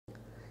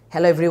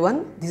Hello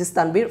everyone, this is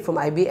Tanvir from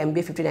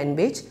IBA-MBA 59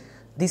 batch.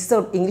 This is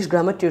our English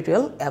grammar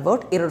tutorial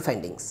about error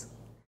findings.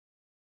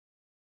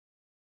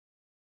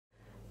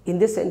 In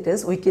this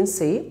sentence, we can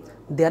say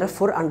there are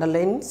 4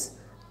 underlines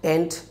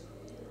and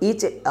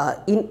each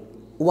in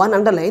one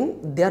underline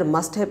there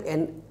must have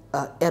an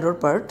error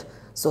part.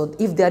 So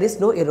if there is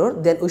no error,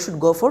 then we should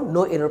go for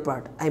no error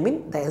part. I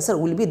mean the answer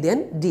will be then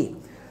D.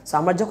 So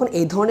আমরা যখন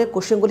এই ধরনের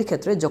কোশ্চেনগুলির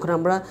ক্ষেত্রে যখন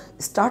আমরা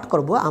start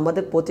করব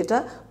আমাদের প্রতিটা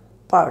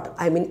part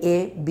I mean A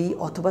B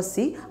অথবা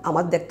সি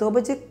আমাদের দেখতে হবে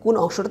যে কোন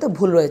অংশটাতে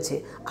ভুল রয়েছে।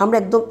 আমরা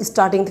একদম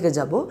স্টার্টিং থেকে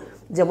যাব,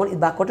 যেমন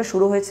বাক্যটা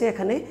শুরু হয়েছে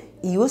এখানে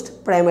used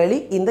primarily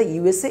in the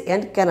USA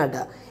and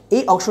Canada,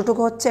 এই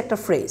অংশটুকু হচ্ছে একটা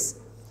ফ্রেজ।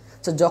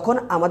 সো যখন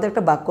আমাদের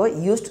একটা বাক্য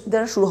ইউজড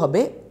দ্বারা শুরু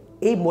হবে,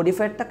 এই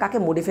মডিফায়ারটা কাকে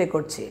মডিফাই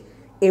করছে?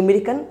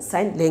 American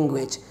sign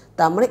language.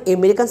 তার মানে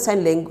আমেরিকান সাইন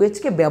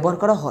ল্যাঙ্গুয়েজকে ব্যবহার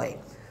করা হয়।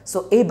 সো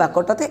এই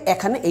বাক্যটাতে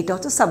এখানে এইটা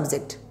হচ্ছে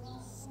সাবজেক্ট,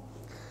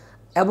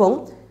 এবং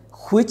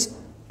which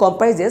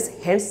comprises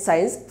hand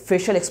science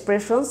facial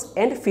expressions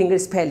and finger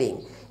spelling,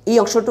 এই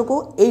অংশটুকু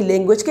এই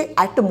ল্যাঙ্গুয়েজকে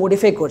আরেকটু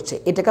মডিফাই করছে,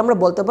 এটাকে আমরা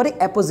বলতে পারি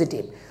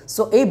অ্যাপোজিটিভ।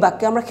 সো এই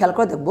বাক্যে আমরা খেয়াল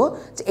করে দেখব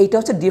যে এইটা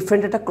হচ্ছে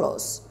ডিফারেন্ট একটা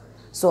ক্লজ।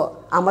 সো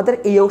আমাদের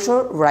এই অংশ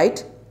রাইট,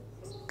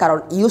 কারণ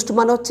ইউজড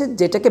মানে হচ্ছে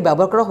যেটাকে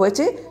ব্যবহার করা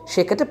হয়েছে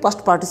সেক্ষেত্রে পাস্ট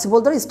পার্টিসিপল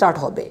দ্বারা স্টার্ট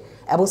হবে,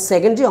 এবং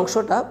সেকেন্ড যে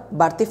অংশটা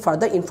বাড়তি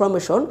further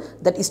information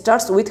that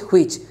starts with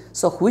which.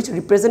 So which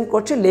represent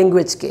করছে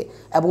ল্যাঙ্গুয়েজকে,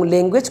 এবং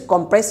ল্যাঙ্গুয়েজ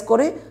কম্প্রাইজ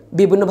করে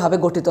বিভিন্নভাবে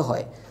গঠিত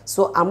হয়।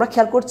 সো আমরা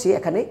খেয়াল করছি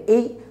এখানে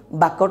এই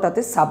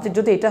বাক্যটাতে সাবজেক্ট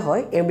যদি এটা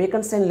হয়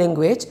American sign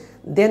language,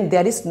 then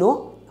there is no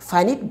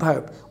finite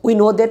verb. We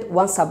know that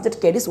one subject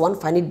carries one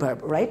finite verb,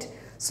 right?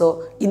 So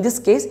in this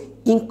case,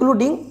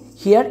 including,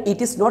 here it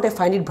is not a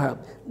finite verb,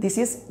 this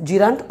is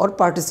gerund or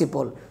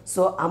participle.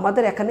 So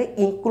আমাদের এখানে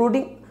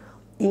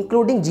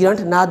including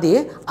gerund না দিয়ে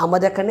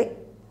আমাদের এখানে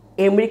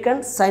American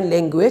sign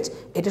language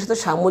এটার সাথে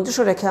সামঞ্জস্য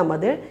রেখে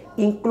আমাদের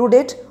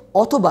ইনক্লুডেড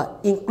অথবা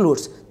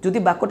ইনক্লুডস, যদি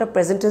বাক্যটা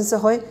প্রেজেন্ট টেন্সে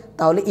হয়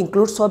তাহলে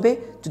ইনক্লুডস হবে,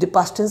 যদি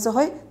পাস্ট টেন্সে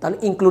হয় তাহলে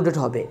ইনক্লুডেড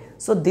হবে।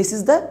 So this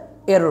is the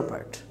error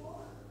part,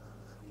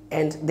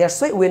 and that's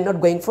why we are not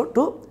going for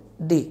to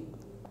D.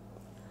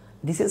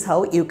 This is how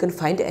you can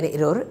find an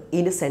error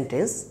in a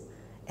sentence,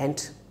 and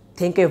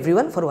thank you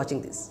everyone for watching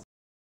this.